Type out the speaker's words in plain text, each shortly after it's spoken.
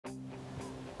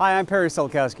Hi, I'm Perry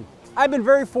Solkowski. I've been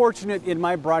very fortunate in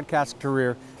my broadcast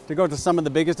career to go to some of the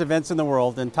biggest events in the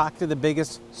world and talk to the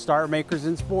biggest star makers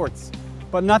in sports.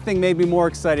 But nothing made me more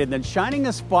excited than shining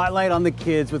a spotlight on the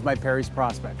kids with my Perry's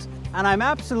Prospects. And I'm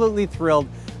absolutely thrilled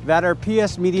that our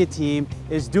PS Media team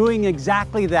is doing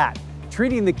exactly that,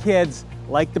 treating the kids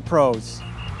like the pros.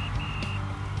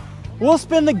 We'll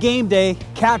spend the game day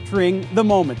capturing the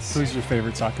moments. Who's your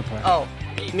favorite soccer player? Oh,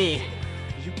 me.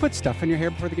 Did you put stuff in your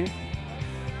hair before the game?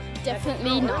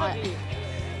 Definitely not.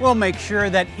 We'll make sure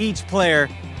that each player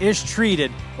is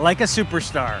treated like a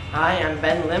superstar. Hi, I'm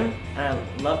Ben Lim, and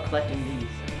I love collecting these.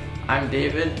 I'm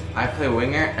David, I play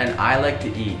winger, and I like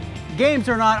to eat. Games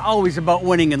are not always about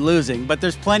winning and losing, but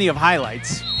there's plenty of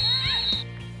highlights.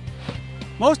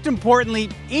 Most importantly,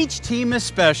 each team is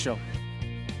special.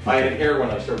 I had hair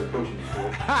when I started coaching school.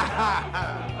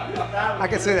 I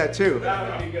can say that too.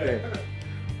 That would be good.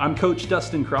 I'm Coach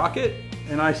Dustin Crockett,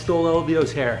 and I stole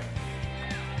LVO's hair.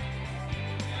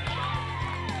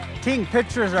 Team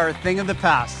pictures are a thing of the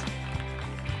past.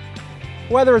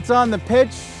 Whether it's on the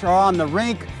pitch or on the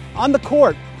rink, on the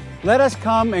court, let us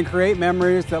come and create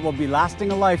memories that will be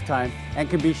lasting a lifetime and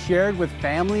can be shared with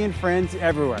family and friends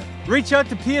everywhere. Reach out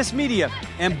to PS Media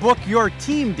and book your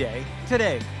team day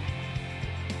today.